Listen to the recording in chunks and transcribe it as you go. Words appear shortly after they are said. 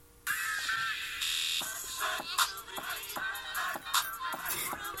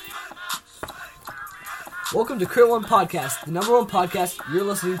Welcome to Crit One Podcast, the number one podcast you're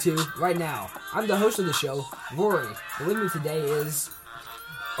listening to right now. I'm the host of the show, Rory. And with me today is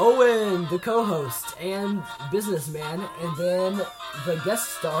Owen, the co-host and businessman, and then the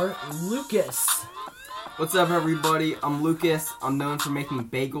guest star, Lucas. What's up, everybody? I'm Lucas. I'm known for making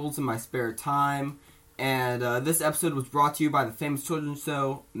bagels in my spare time. And this episode was brought to you by the famous children's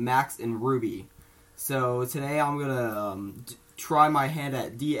show, Max and Ruby. So today I'm going to try my hand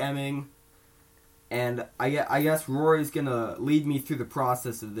at DMing. And I guess Rory's going to lead me through the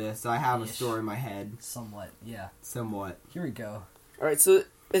process of this. I have a story in my head. Somewhat, yeah. Somewhat. Here we go. Alright, so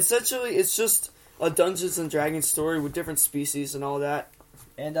essentially it's just a Dungeons and Dragons story with different species and all that.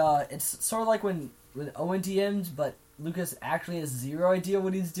 And it's sort of like when Owen DM'd, but Lucas actually has zero idea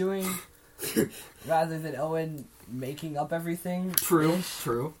what he's doing, rather than Owen making up everything. True.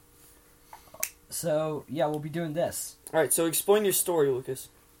 So, yeah, we'll be doing this. Alright, so explain your story, Lucas.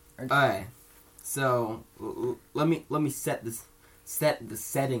 Alright. So, let me set the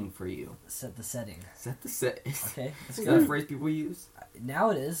setting for you. Set the setting. Set the set. Okay, Is that a phrase people use? Now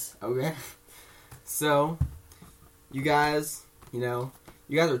it is. Okay. So, you guys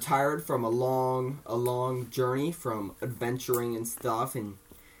are tired from a long journey from adventuring and stuff, and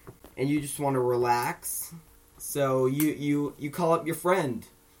you just want to relax. So you call up your friend,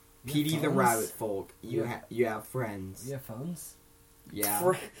 Petey the Rabbit Folk. You have friends. You have phones? Yeah.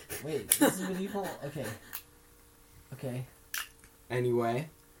 Wait, this is medieval? Okay. Anyway.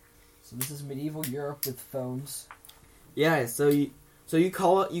 So this is medieval Europe with phones. Yeah, so you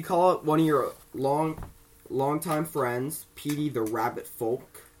call up one of your longtime friends, Petey the Rabbit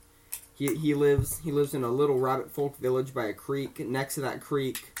Folk. He lives in a little rabbit folk village by a creek. Next to that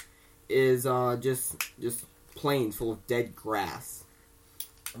creek is just plains full of dead grass.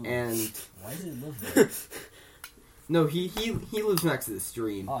 Ooh. And why does he live there? No, he lives next to the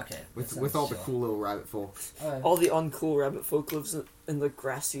stream. Oh, okay. With all the cool little rabbit folk. All the uncool rabbit folk lives in the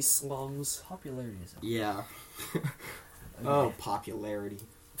grassy slums. Popularity is up. Yeah. Okay. Oh, popularity.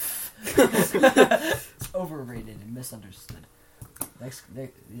 It's overrated and misunderstood.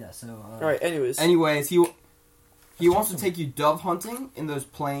 Alright, anyways, he wants to take you dove hunting in those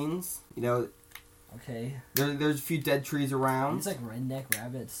plains. You know. Okay. There's a few dead trees around. It's like redneck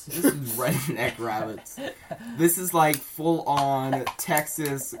rabbits. This is redneck rabbits. This is like full-on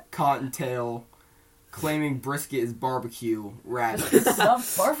Texas cottontail claiming brisket is barbecue rabbits. It's not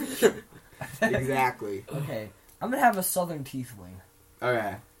barbecue. Exactly. Okay. I'm gonna have a southern tiefling.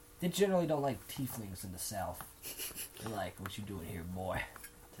 Okay. They generally don't like tieflings in the south. They're like, what you doing here, boy?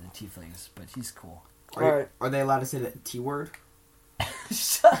 To the tieflings, but he's cool. Are they allowed to say the T word?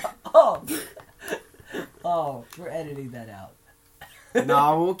 Shut up! Oh, we're editing that out.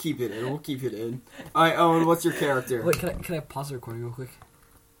 Nah, we'll keep it in. Alright, Owen, what's your character? Wait, can I pause the recording real quick?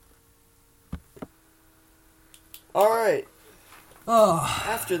 alright. Oh,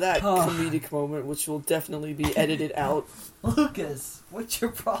 After that comedic moment, which will definitely be edited out. Lucas, what's your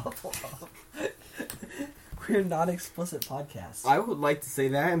problem? We're a non-explicit podcast. I would like to say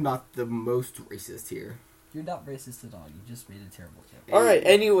that I'm not the most racist here. You're not racist at all. You just made a terrible joke. Alright,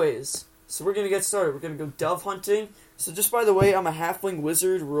 anyways. So we're gonna get started. We're gonna go dove hunting. So just by the way, I'm a halfling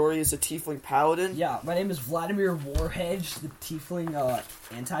wizard. Rory is a tiefling paladin. Yeah, my name is Vladimir Warhedge, the tiefling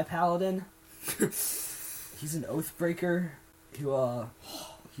anti-paladin. He's an oathbreaker who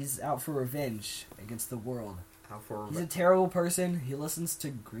he's out for revenge against the world. He's a terrible person. He listens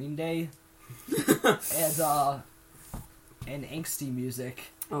to Green Day and angsty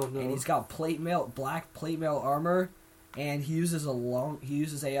music. Oh no. And he's got black plate mail armor, and he uses a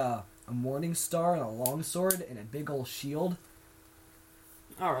morning star and a longsword and a big old shield.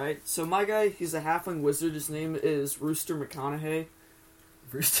 Alright, so my guy, he's a halfling wizard. His name is Rooster McConaughey.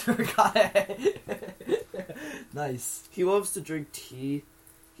 Rooster McConaughey. Nice. He loves to drink tea.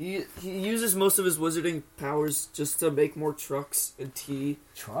 He uses most of his wizarding powers just to make more trucks and tea.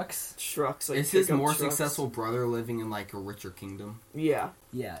 Trucks? Trucks, like Is his pickup more trucks. successful brother living in like a richer kingdom? Yeah.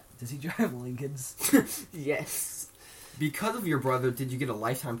 Yeah. Does he drive Lincolns? Yes. Because of your brother, did you get a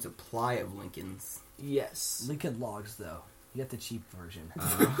lifetime supply of Lincolns? Yes. Lincoln Logs, though. You get the cheap version.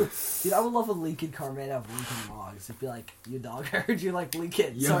 Dude, I would love a Lincoln car made out of Lincoln Logs. It'd be like, you dog, I heard you like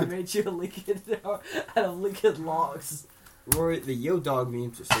Lincoln, so I made you a Lincoln out of Lincoln Logs. Rory, the Yo Dog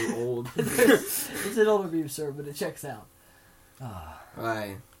memes are so old. It's an older meme, sir, but it checks out.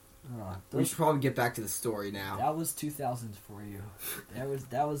 Right. We should probably get back to the story now. That was 2000s for you.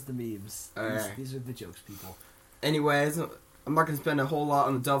 That was the memes. Alright. These are the jokes, people. Anyways, I'm not going to spend a whole lot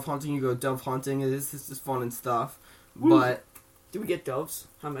on the dove hunting. You go dove hunting. It's just fun and stuff. Woo. But Do we get doves?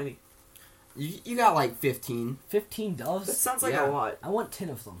 How many? you got like 15. 15 doves? That sounds like Yeah. a lot. I want 10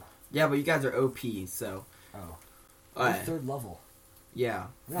 of them. Yeah, but you guys are OP, so Oh. Alright. Third level. Yeah.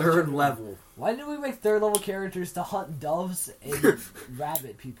 We're not Third sure. level. Why did we make third level characters to hunt doves and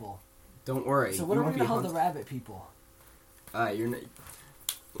rabbit people? Don't worry. So what you are we won't gonna be hunt hunt- the rabbit people? You're not...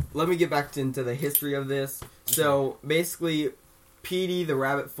 Let me get back into the history of this. So, basically, Petey the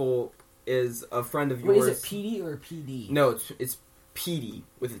rabbit folk is a friend of Wait, yours. is it PD or PD? No, it's Petey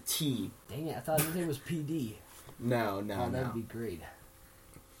with a T. Dang it, I thought his name was PD. No, Oh, no. that'd be great.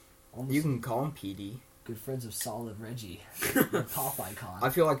 Almost You can call him Petey. good friends of Solid Reggie. The pop icon. I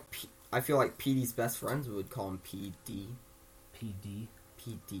feel like Petey's best friends would call him PD. PD.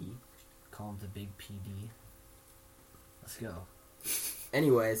 PD. Call him the big PD. Let's go.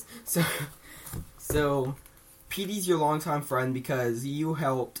 Anyways, so Petey's your longtime friend because you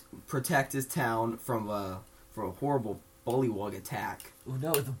helped protect his town from a horrible bullywug attack. Oh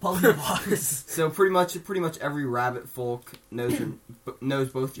no, the bullywugs. So pretty much every rabbit folk knows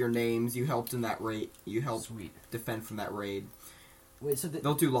both your names. You helped in that raid. You helped Sweet. defend from that raid. Wait, so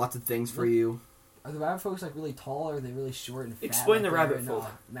They'll do lots of things for you. are the rabbit folks like really tall, or are they really short and fat? Explain like the they are rabbit in, folk.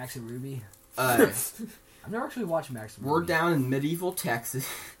 Max and Ruby. Uh, I've never actually watched Max and we're Ruby. down in medieval Texas.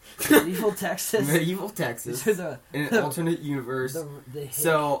 Medieval Texas. Medieval Texas. These are In an alternate universe. the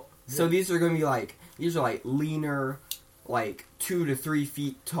So Yeah. these are gonna be like leaner, like 2 to 3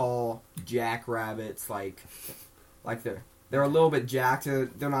 feet tall jackrabbits. Like they're a little bit jacked. They're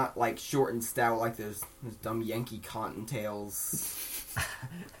not like short and stout like those dumb Yankee cottontails.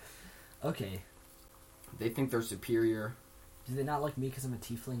 Okay. They think they're superior. Do they not like me because I'm a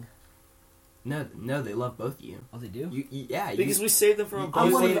tiefling? No, they love both of you. Oh, they do? Yeah, Because we saved them from a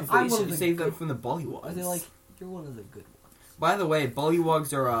I'm one of bullywug the- I'm one invasion. of you the save them good- from the bullywugs. Are they like, you're one of the good ones? By the way,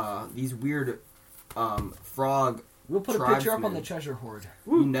 bullywugs are these weird frog. We'll put a picture up on Tribesmen. the treasure hoard.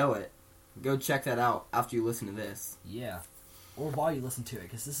 You know it. Go check that out after you listen to this. Yeah. Or while you listen to it,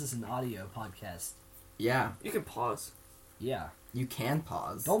 because this is an audio podcast. Yeah, You can pause. Yeah. you can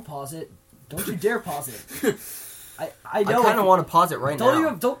pause. Don't pause it. Don't you dare pause it. I I know. kind of want to pause it right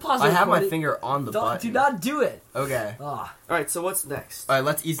now. Don't pause it. I have my recording. finger on the Don't, button. do not do it. Okay. Ah. Alright, so what's next? All right,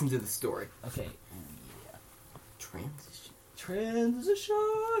 let's ease into the story. Okay. Transition. Transition.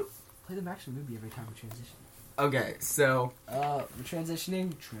 Play the Max and Ruby every time we transition. Okay, so We're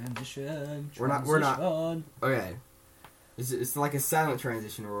transitioning. Transition. We're not- transition. okay, it's like a silent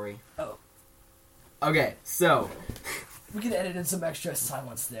transition, Rory. Oh. Okay, so We can edit in some extra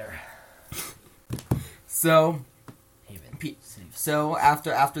silence there. so Haven. Pe- Safe. so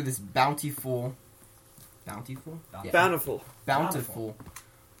after this bountiful, Yeah. Bountiful.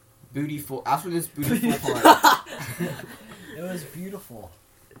 bootyful. After this bootyful hunt, It was beautiful.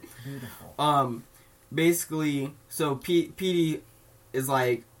 Beautiful. basically, so Petey is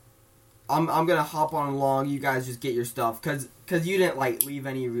like, I'm gonna hop on along. You guys just get your stuff, cause you didn't like leave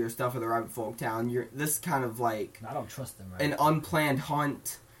any of your stuff at the Rabbit Folk Town. This kind of like I don't trust them, right? an unplanned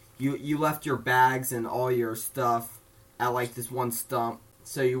hunt. You left your bags and all your stuff at like this one stump.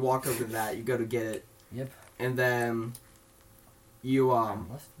 So you walk over to that. You go to get it, Yep. and then you I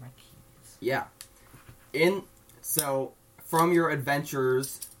left my keys. yeah. So from your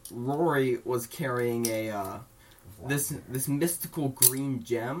adventures, Rory was carrying a this mystical green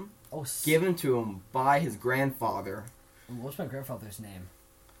gem Oh, given to him by his grandfather. what's my grandfather's name?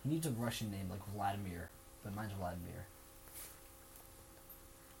 He needs a Russian name like Vladimir, but mine's Vladimir.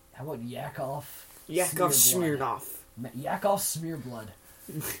 How about Yakov? Yakov Smearblood? Smirnoff. Yakov Smearblood.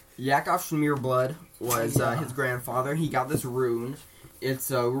 Yakov Schmierblood was his grandfather. He got this rune. It's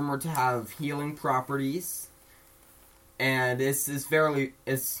rumored to have healing properties, and it's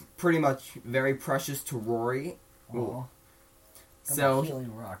pretty much very precious to Rory. Oh. So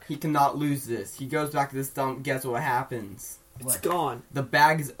healing rock. he cannot lose this. He goes back to the stump. Guess what happens? It's What? gone. The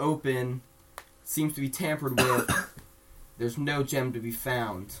bag is open. Seems to be tampered with. There's no gem to be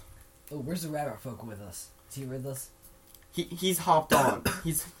found. Oh, where's the rabbit folk with us? Is he with us? He's hopped on.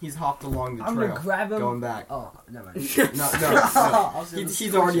 He's hopped along the I'm trail. gonna grab him. Going back. Oh, never mind. No. I was gonna He's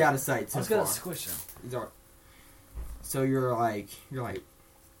squish already him. out of sight I so was gonna far. squish him. He's already. So you're like,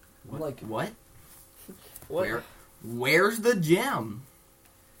 I'm like, what? What? Where's the gem?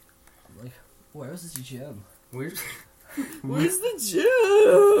 where's this gym? Where's Where's the I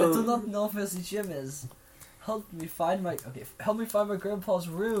do gem? not know where the gym is. Help me find my grandpa's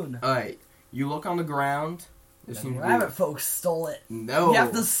rune. Alright, you look on the ground. There The seems to be- rabbit folks stole it. No. We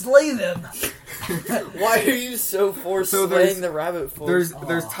have to slay them. Why are you so for So slaying there's- the rabbit folk? There's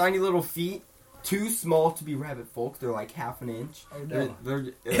Aw. tiny little feet too small to be rabbit folk. They're like half an inch. Oh no.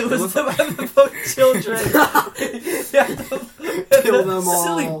 It was the rabbit folk children. Kill them all.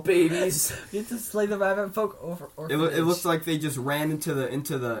 Silly babies. You have to slay the rabbit folk orphanage. It looks like they just ran into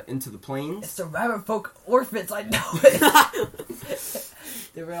the plains. It's the rabbit folk orphans. I know it.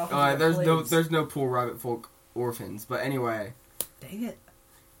 They ran off into the plains. There's no poor rabbit folk orphans. But anyway. Dang it.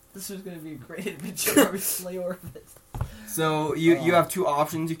 This was going to be a great adventure where we slay orphans. So you have two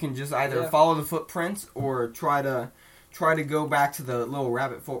options. You can just either follow the footprints or try to go back to the little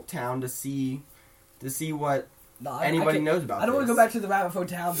rabbit folk town to see what anybody knows about. I don't want to go back to the rabbit folk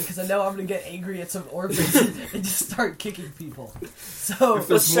town because I know I'm going to get angry at some orphans and just start kicking people. So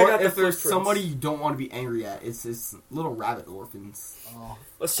if there's somebody you don't want to be angry at, it's this little rabbit orphans. Oh,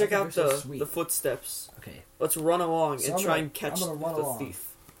 let's check out the footsteps. Okay, let's run along so and try and catch the thief.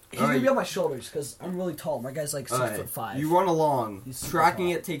 He's going to be on my shoulders because I'm really tall. My guy's like 6'5". You run along. He's Tracking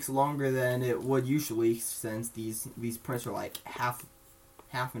tall. it takes longer than it would usually since these prints are like half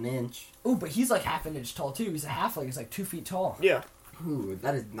an inch. Ooh, but he's like half an inch tall too. He's a halfling. He's like 2 feet tall. Yeah. Ooh,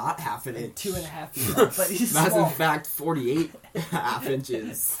 that is not half an inch. 2.5 feet tall, but he's That's small. in fact 48 half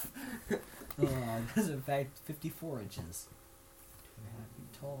inches. That's in fact 54 inches. 2.5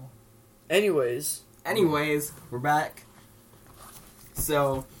 feet tall. Anyways, we're back.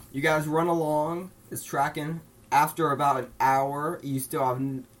 So you guys run along. It's tracking. After about an hour, you still have.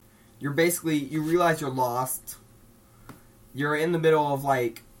 You realize you're lost. You're in the middle of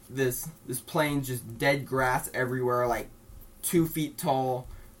like this plain, just dead grass everywhere, like 2 feet tall.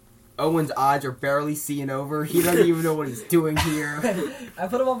 Owen's eyes are barely seeing over. He doesn't even know what he's doing here. I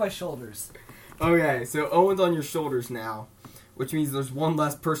put him on my shoulders. Okay, so Owen's on your shoulders now, which means there's one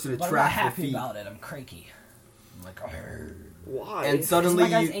less person to But I'm track not your happy feet. about it. I'm cranky. I'm like, "Arr." why? And my suddenly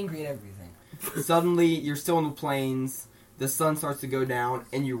guy's angry at everything. Suddenly, you're still in the plains. The sun starts to go down,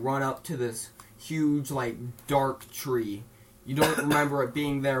 and you run up to this huge, like, dark tree. You don't remember it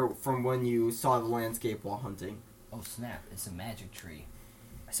being there from when you saw the landscape while hunting. Oh snap! It's a magic tree.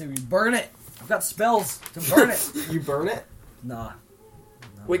 I said we burn it. I've got spells to burn it. You burn it? Nah.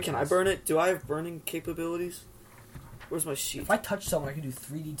 Wait, can I burn it? Do I have burning capabilities? Where's my sheet? If I touch someone, I can do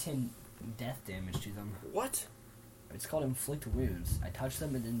 3d10 death damage to them. What? It's called inflict wounds. I touch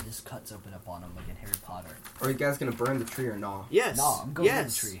them and then just cuts open up on them like in Harry Potter. Are you guys gonna burn the tree or not? Yes. No, I'm going yes.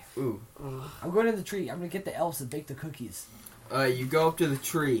 in the tree. Ooh. I'm going in the tree. I'm gonna get the elves to bake the cookies. You go up to the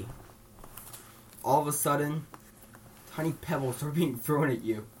tree. All of a sudden, tiny pebbles are being thrown at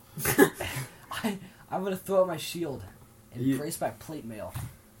you. I'm gonna throw out my shield and brace my plate mail.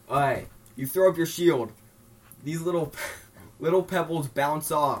 Alright, you throw up your shield. These little pebbles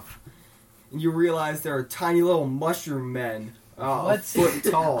bounce off. And you realize there are tiny little mushroom men. A foot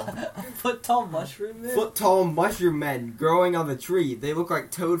tall. A foot tall mushroom man? Foot tall mushroom men growing on the tree. They look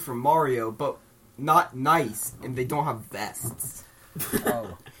like Toad from Mario, but not nice, and they don't have vests.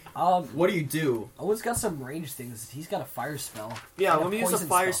 Oh. What do you do? Owen's got some range things. He's got a fire spell. Yeah, And let me use a poison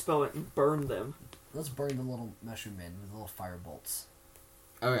fire spell and burn them. Let's burn the little mushroom men with little fire bolts.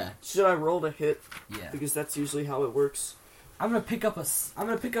 Okay. Should I roll to hit? Yeah. Because that's usually how it works. I'm gonna pick up a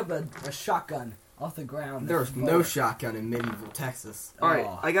shotgun off the ground. There's no shotgun in medieval Texas. Alright,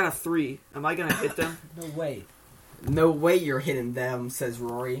 Oh. I got a 3. Am I gonna hit them? No way. No way you're hitting them, says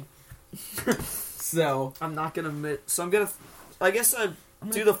Rory. So I'm not gonna so I'm gonna... I guess I'd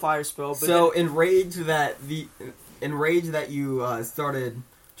do the fire spell, but so enraged that you started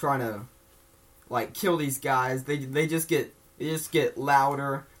trying to like kill these guys, they just get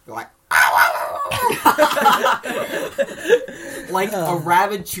louder. They're like like a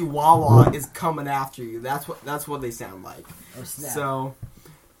rabid chihuahua is coming after you. That's what they sound like. Oh snap.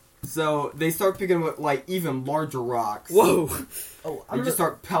 So they start picking up like even larger rocks. Whoa! Oh, They just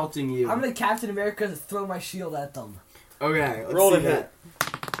start pelting you. I'm gonna Captain America to throw my shield at them. Okay, let's Roll see to hit.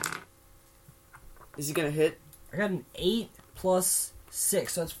 that. Is he gonna hit? I got an 8 plus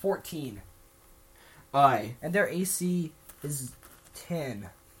 6, so that's 14. Aye. And their AC is 10.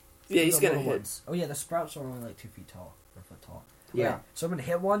 Yeah, he's The gonna little hit. ones. Oh yeah, the sprouts are only like 2 feet tall, or a foot tall. Yeah. Okay, so I'm gonna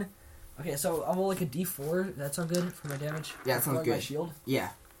hit one. Okay, so I'll roll like a D4. That sound good for my damage? Yeah, that sounds My good. shield. Yeah.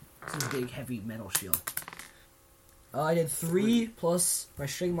 This is a big, heavy metal shield. I did 3 plus my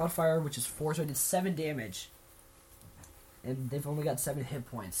strength modifier, which is 4, so I did 7 damage. And they've only got 7 hit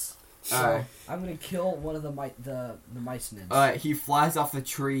points. So Alright. I'm gonna kill one of the mycenids. He flies off the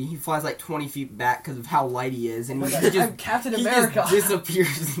tree. He flies like 20 feet back because of how light he is, and Oh my he God, just I'm Captain he America. just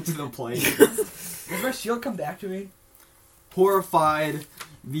disappears into the plains. Does my shield come back to me? Horrified,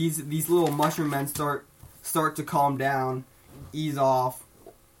 these little mushroom men start to calm down, ease off,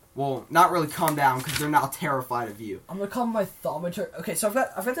 well, not really calm down because they're now terrified of you. I'm gonna call my thaumaturgy. Okay, so I've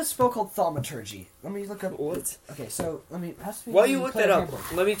got this spell called thaumaturgy. Let me look up. What? Okay, so let me. Pass me While the you look player that up,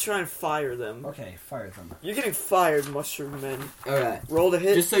 handbook. let me try and fire them. Okay, fire them. You're getting fired, Mushroom Men. Okay. Roll to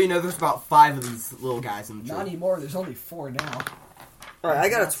hit. Just so you know, there's about 5 of these little guys in the Not tree. anymore. There's only 4 now. Alright, I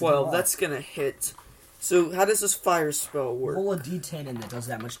got That's a 12. a lot. That's gonna hit. So, how does this fire spell work? Roll a d10 and it does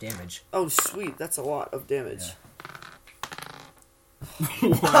that much damage. Oh, sweet. That's a lot of damage. Yeah.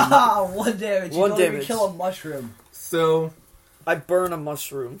 1. One damage. You One don't even damage. kill a mushroom. So, I burn a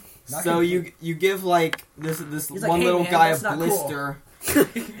mushroom. Not so gonna- you give like this He's like, one "Hey, little man, guy a that's not cool." blister.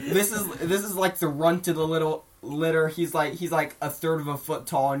 This is like the runt to the little litter. He's like a third of a foot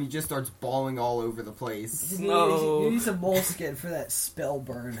tall, and he just starts bawling all over the place. No. You need some moleskin for that spell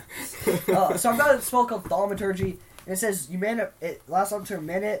burn. So I've got a spell called Thaumaturgy, and it says it lasts up to a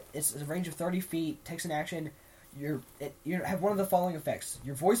minute. It's a range of 30 feet. Takes an action. You have one of the following effects.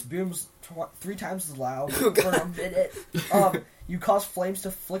 Your voice booms 3 times as loud Oh, for a God. minute. You cause flames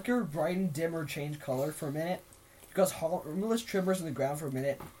to flicker, brighten, dim, or change color for a minute. You cause harmless tremors in the ground for a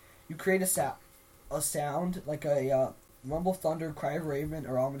minute. You create a sound like a rumble, thunder, cry of raven,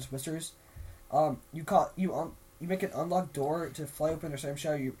 or ominous whispers. You make an unlocked door to fly open or some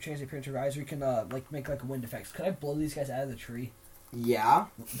show. You change the appearance of your eyes. Or you can make like wind effects. Could I blow these guys out of the tree Yeah,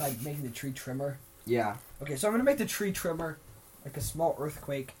 by making the tree trimmer? yeah. Okay, so I'm gonna make the tree trimmer like a small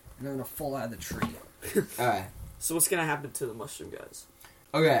earthquake, and they're gonna fall out of the tree. Alright. So, what's gonna happen to the mushroom guys?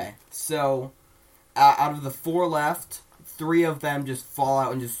 Okay, so out of the 4 left, 3 of them just fall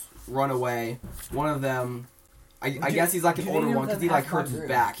out and just run away. One of them, I guess he's like an do older any of one because them he like have my hurts his room?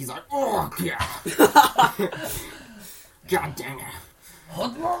 back. He's like, oh yeah, god dang it,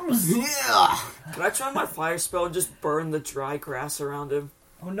 Hoodlums! yeah. Can I try my fire spell and just burn the dry grass around him?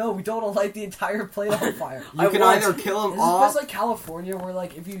 Oh no, we don't want to light the entire plate on fire. You can want- either kill Is him this off. place like California where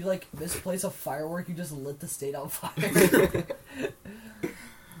like if you like misplace a firework, you just lit the state on fire?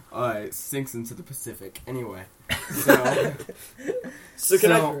 It sinks into the Pacific. Anyway, so So,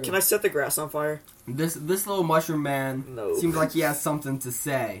 So- can I set the grass on fire? this little mushroom man No. seems like he has something to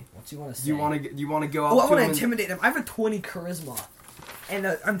say. What do you want to say? Do you want to go up Oh, I to want to him? intimidate him. I have a 20 charisma,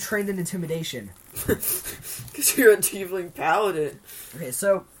 and I'm trained in intimidation. Because you're a tiefling paladin. Okay,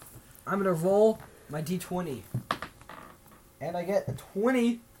 so I'm gonna roll my d20, and I get a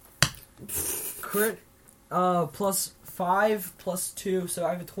 20 crit, plus 5 plus 2, so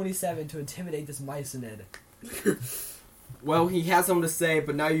I have a 27 to intimidate this Myconid. Well, he has something to say,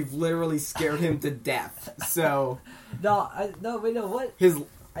 but now you've literally scared him to death. So No, wait, no, what? his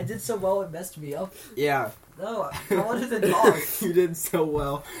I did so well, it messed me up. yeah, No, I wanted to talk. you did so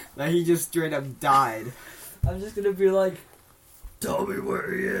well that he just straight up died. I'm just gonna be like, tell me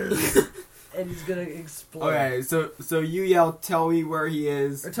where he is, and he's gonna explode. Okay, so you yell, "Tell me where he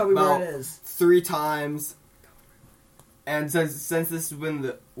is," Or tell me about where it is. 3 times. And since this is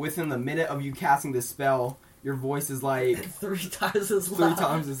within the minute of you casting the spell, your voice is like 3 times as 3 loud.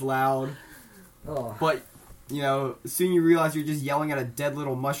 times as loud. Oh. But you know, soon you realize you're just yelling at a dead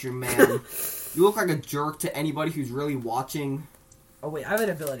little mushroom man. You look like a jerk to anybody who's really watching. Oh wait, I have an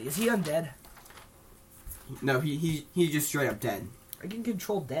ability. Is he undead? No, he's just straight up dead. I can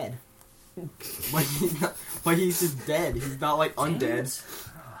control dead. But he's just dead. He's not like Damn undead.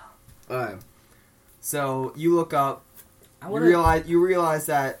 it. So you look up. I You wanna, realize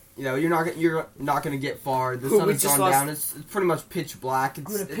that you're not gonna get far. The Ooh, sun we has just gone lost- down. It's pretty much pitch black. I'm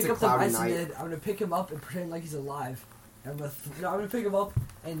It's gonna it's pick a up the cloudy night. Myconid. I'm gonna pick him up and pretend like he's alive. I'm gonna pick him up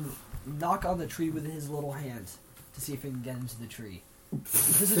and knock on the tree with his little hands to see if he can get into the tree.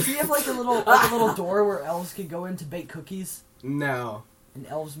 Does the tree have like a little door where elves can go in to bake cookies? No, And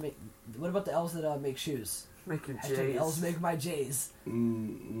elves make. What about the elves that make shoes? Make your Hashtag elves make my J's.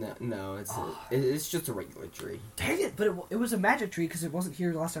 no. Oh. It's just a regular tree. Dang it! But it was a magic tree because it wasn't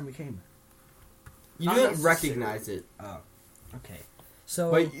here the last time we came. You Not didn't necessarily. recognize it, Oh, okay. So,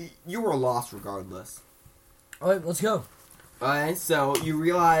 but you were lost regardless. all right, let's go. Alright, so you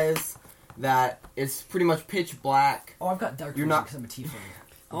realize that it's pretty much pitch black. Oh, I've got dark You're vision not- because I'm a tiefling.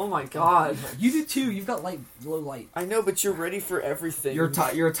 Oh my god. You do too. You've got low light. I know, but you're ready for everything.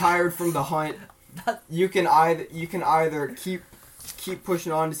 You're tired from the hunt. You can either keep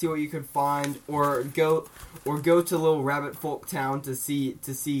pushing on to see what you can find, or go to little rabbit folk town to see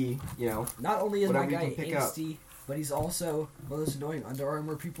Not only is my Whatever you guy can pick up. angsty, but he's also one of those annoying Under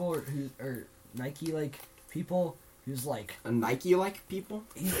Armour people or Nike like people who's like a Nike like people.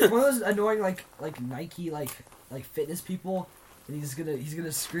 he's one of those annoying like Nike like fitness people, and he's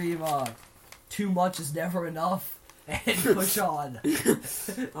gonna scream too much is never enough and push on.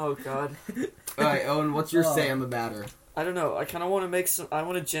 Oh god. Alright, Owen, what's your Oh. say on the matter? I don't know. I kind of want to make some. I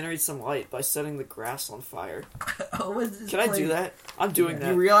want to generate some light by setting the grass on fire. Can I do that? I'm doing You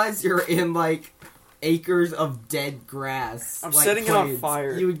that. realize you're in like acres of dead grass. I'm like, setting it on plants.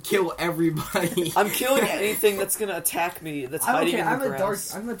 fire. You would kill everybody. I'm killing anything that's gonna attack me. That's hiding in the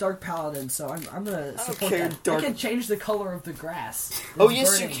grass. I'm a dark paladin, so I'm gonna don't support care, that. dark- I can change the color of the grass. Oh It's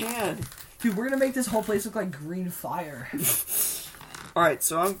yes, burning. you can. Dude, we're gonna make this whole place look like green fire. All right,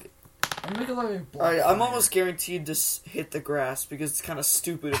 so I'm. I'm making it look like black Alright, I'm fire. almost guaranteed to hit the grass because it's kind of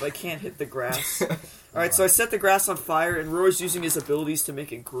stupid if I can't hit the grass. Alright, so I set the grass on fire, and Roy's using his abilities to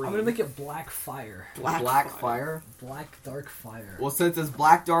make it green. I'm gonna make it black fire. Black fire. Black dark fire. Well, since it's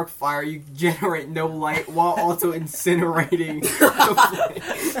black dark fire, you generate no light while also incinerating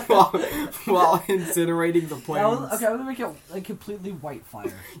while incinerating the plains. Okay, I'm gonna make it like completely white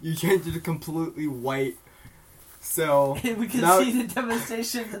fire. You change it to completely white. So We can now- see the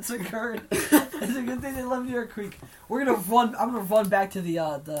devastation that's occurred. It's a good thing they left near a creek. We're gonna run. I'm gonna run back to the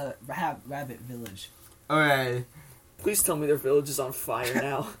rabbit village. Okay, Please tell me their village is on fire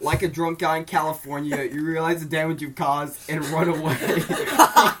now. like a drunk guy in California, you realize the damage you've caused and run away,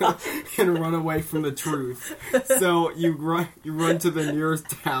 and run away from the truth. So you run to the nearest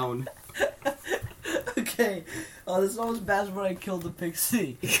town. Okay. This is almost bad as when I killed the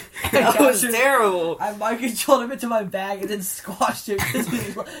pixie. That was terrible. I mind controlled him into my bag and then squashed him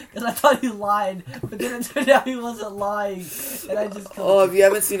because I thought he lied, but then it turned out he wasn't lying, and I just killed Oh, him. if you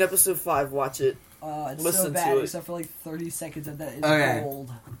haven't seen episode 5, watch it. It's listen so to bad, it. except for like 30 seconds of that is Okay.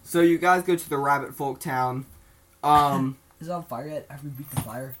 gold. So you guys go to the Rabbit Folk town. Is it on fire yet? Have we beat the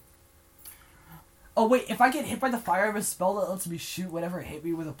fire? Oh wait, if I get hit by the fire, I have a spell that lets me shoot whatever hit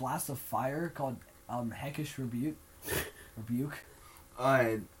me with a blast of fire called Heckish Rebuke.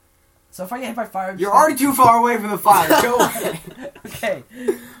 So if I get hit by fire, I'm You're just already too far away from the fire. Go away. okay.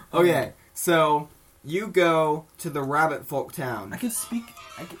 Okay, so you go to the Rabbit Folk I town. can speak.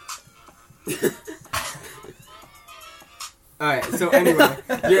 Alright, so anyway,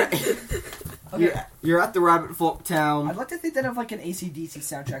 you're, Okay. you're at the Rabbit Folk town, I'd like to think that I have like an AC/DC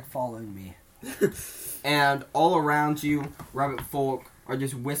soundtrack following me. and all around you, Rabbit Folk are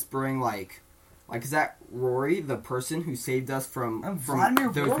just whispering like is that Rory, the person who saved us from I'm Vladimir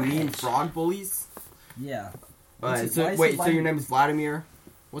those mean Warhedge. frog bullies? Yeah. Alright, Why is so he wait, so Vladimir? your name is Vladimir?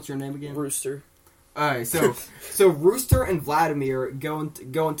 What's your name again? Rooster. Alright, so Rooster and Vladimir go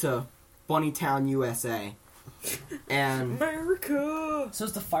into Bunnytown, USA. And America! So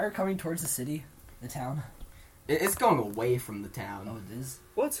is the fire coming towards the city, the town? it's going away from the Oh, town. it is.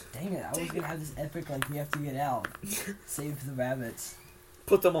 What? Dang it! I was gonna have this epic like we have to get out, save the rabbits.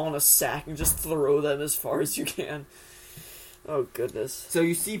 Put them all in a sack and just throw them as far as you can. Oh, goodness. So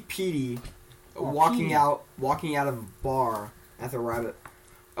you see Petey Oh, walking Petey. out of a bar at the Rabbit.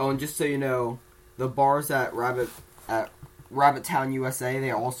 Oh, and just so you know, the bars at Rabbit Town, USA,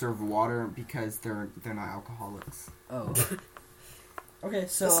 they all serve water because they're not alcoholics. Oh. Okay,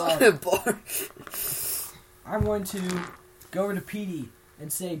 so That's not a bar. I'm going to go over to Petey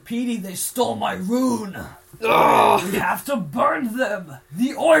and say, Petey, they stole my rune. Ugh. We have to burn them.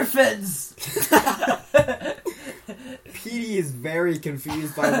 The orphans. Petey is very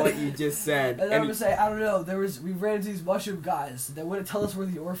confused by what you just said. And I'm and gonna say, I don't know. We ran into these mushroom guys. They wouldn't tell us where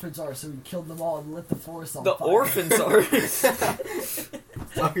the orphans are, so we killed them all and lit the forest on The fire. orphans are.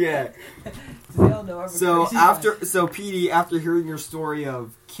 Okay. They all know I'm a So crazy guy. so Petey, after hearing your story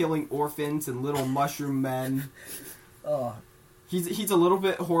of killing orphans and little mushroom men, Oh. he's a little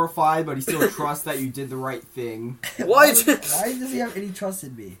bit horrified, but he still trusts that you did the right thing. What? Why does he have any trust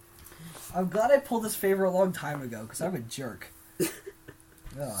in me? I'm glad I pulled this favor a long time ago, because I'm a jerk. Ugh.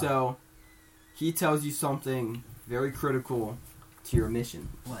 So he tells you something very critical to your mission.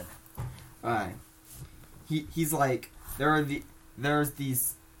 What? Alright. He's like, there's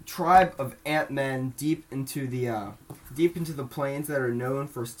these tribe of ant-men deep into the plains that are known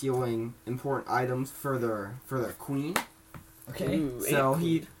for stealing important items for their queen. Okay. Ooh, So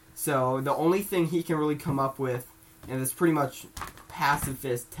ain't so the only thing he can really come up with in this pretty much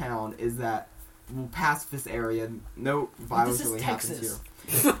pacifist town is that pacifist area, no violence this is really happens Texas.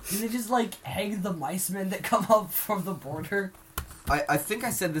 here. Do they just, like, hang the mice men that come up from the border? I think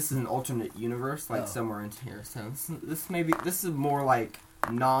I said this is an alternate universe, like Oh. somewhere in here. So this is more like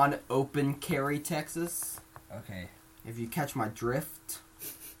non-open carry Texas. Okay. If you catch my drift.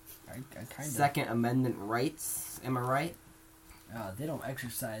 I kind of... Second Amendment rights. Am I right? They don't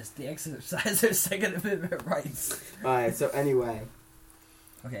exercise. They exercise their Second Amendment rights. Alright, so anyway,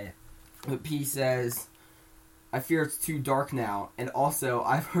 Okay. the P says, I fear it's too dark now, and also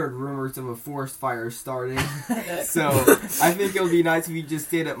I've heard rumors of a forest fire starting. So I think it would be nice if you just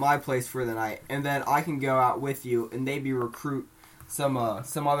stayed at my place for the night, and then I can go out with you and maybe recruit some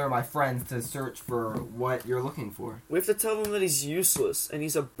other of my friends to search for what you're looking for. We have to tell him that he's useless and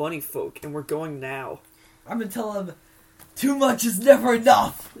he's a bunny folk, and we're going now. I'm gonna tell him, too much is never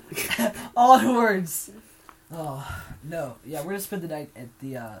enough. Onwards. Oh no, yeah, we're gonna spend the night at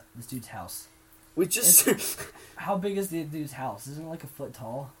this dude's house. We just. How big is the dude's house? Isn't it like a foot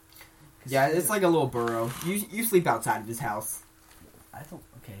tall? Yeah, it's like a little burrow. You sleep outside of his house. I don't.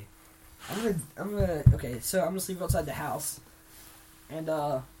 Okay. Okay, so I'm gonna sleep outside the house. And,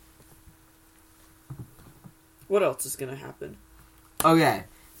 What else is gonna happen? Okay,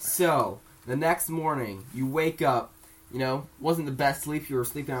 so the next morning you wake up. You know, wasn't the best sleep. You were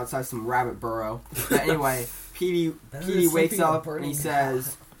sleeping outside some rabbit burrow. But anyway, Petey wakes up and he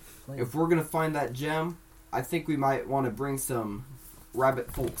says, "If we're gonna find that gem, I think we might want to bring some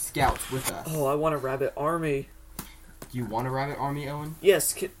rabbit folk scouts with us." Oh, I want a rabbit army. Do you want a rabbit army, Owen?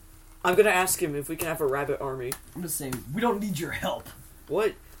 Yes, I'm gonna ask him if we can have a rabbit army. I'm just saying, we don't need your help.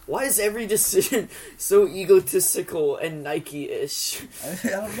 What? Why is every decision so egotistical and Nike-ish? I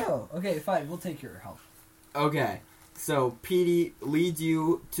don't know. Okay, fine, we'll take your help. Okay, so Petey leads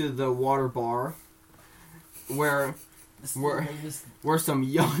you to the water bar, where some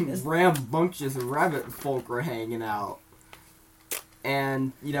young rambunctious rabbit folk are hanging out,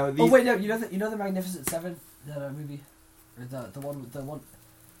 and you know these. Oh wait, no, you know the Magnificent Seven, the movie, or the one,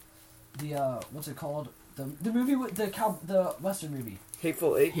 what's it called? The movie with the Western movie.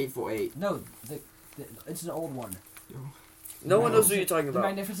 Hateful Eight? Hateful Eight. No, it's an old one. No one knows what you're talking The about.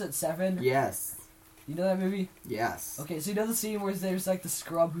 Magnificent Seven. Yes. You know that movie? Yes. Okay, so you know the scene where there's like the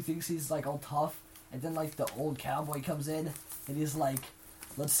scrub who thinks he's like all tough, and then like the old cowboy comes in and he's like,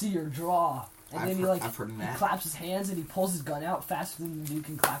 "Let's see your draw," and then I've heard of that. he claps his hands and he pulls his gun out faster than the dude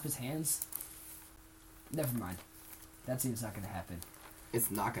can clap his hands. Never mind, that scene's not gonna happen. It's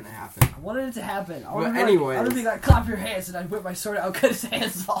not gonna happen. I wanted it to happen. I But would anyways, be like, clap your hands, and I'd whip my sword out and cut his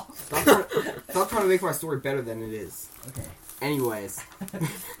hands off. stop trying to make my story better than it is. Okay. Anyways,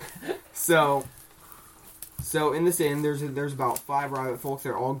 so in this inn, there's about 5 rabbit folks.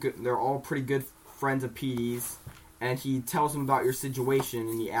 They're all good. They're all pretty good friends of Petey's, and he tells them about your situation,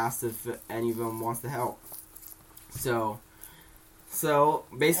 and he asks if any of them wants to help. So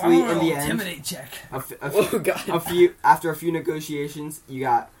basically, in the end, intimidate check. After a few negotiations, you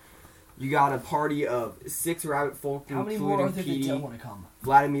got a party of 6 rabbit folk, How many more are including there that Petey, don't want to come?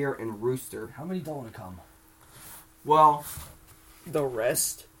 Vladimir, and Rooster. How many don't want to come? Well, The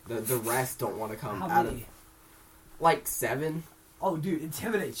rest? the rest don't want to come. How Out many? of like 7. Oh, dude,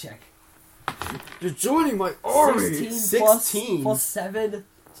 intimidate check. You're joining my army! 16. plus 7,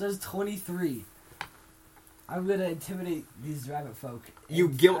 so that's 23. I'm gonna intimidate these rabbit folk. You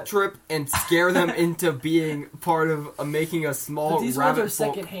guilt trip and scare them into being part of making a small But these ones rabbit are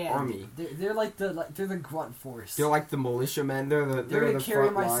folk secondhand. army. They're like they're the grunt force. They're like the militiamen. They're gonna the carry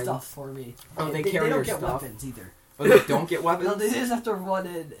front my line. stuff for me. Oh, And they carry don't your get stuff? weapons either. Oh, they don't get weapons? No, they just have to run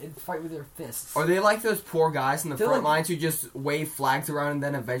in and fight with their fists. Are they like those poor guys in the They're front like- lines who just wave flags around and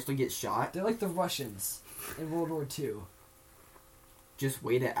then eventually get shot? They're like the Russians in World War II. Just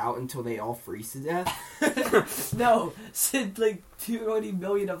wait it out until they all freeze to death? No, send like 20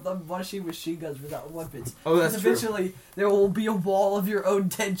 million of them rushing machine guns without weapons. Oh, that's 'Cause true. eventually there will be a wall of your own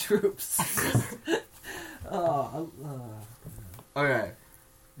dead troops. Okay.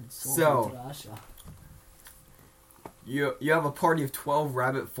 It's So- Russia. You have a party of 12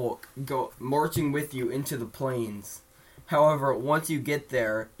 rabbit folk marching with you into the plains. However, once you get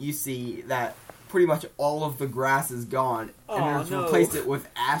there, you see that pretty much all of the grass is gone, and Aw, there's no. replaced it with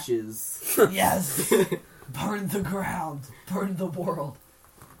ashes. Yes! Burn the ground. Burn the world.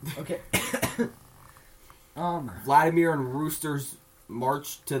 Okay. Vladimir and Rooster's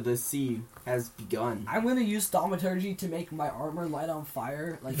march to the sea has begun. I'm gonna use thaumaturgy to make my armor light on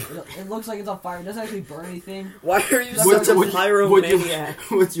fire. Like, it looks like it's on fire. It doesn't actually burn anything. Why are you Would- such a would pyromaniac?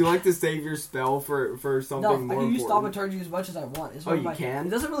 would you like to save your spell for something No, I more can use important? thaumaturgy as much as I want. It's Oh, one of you my- can? It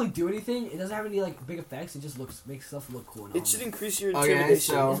doesn't really do anything. It doesn't have any like big effects. It just makes stuff look cool. And It should increase your Okay,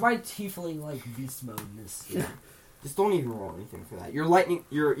 intimidation. so- It's my tiefling like beast mode in this. Yeah. Just don't even roll anything for that. Your lightning,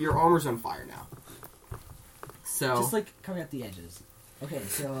 your armor's on fire now. So Just like coming at the edges. Okay,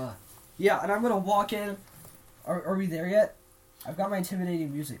 so yeah, and I'm gonna walk in. Are we there yet? I've got my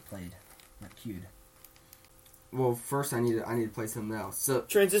intimidating music played, not cued. well, first I need to play something else. So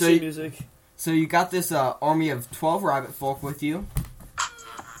Transition music. So you got this army of 12 rabbit folk with you.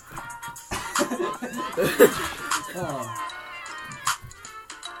 Oh.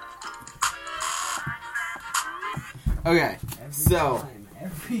 Okay, so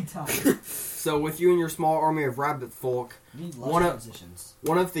Every time. so with you and your small army of rabbit folk, You need One lots of- of positions.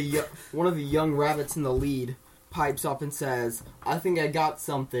 one of the young rabbits in the lead pipes up and says, "I think I got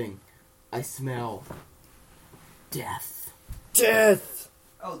something. I smell death." Death!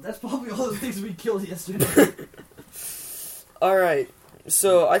 Oh, that's probably all the things we killed yesterday. Alright,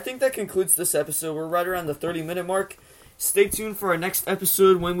 so I think that concludes this episode. We're right around the 30-minute mark. Stay tuned for our next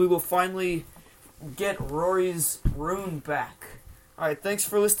episode when we will finally get Rory's rune back. Alright, thanks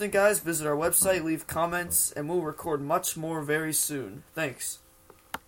for listening, guys. Visit our website, leave comments, and we'll record much more very soon. Thanks.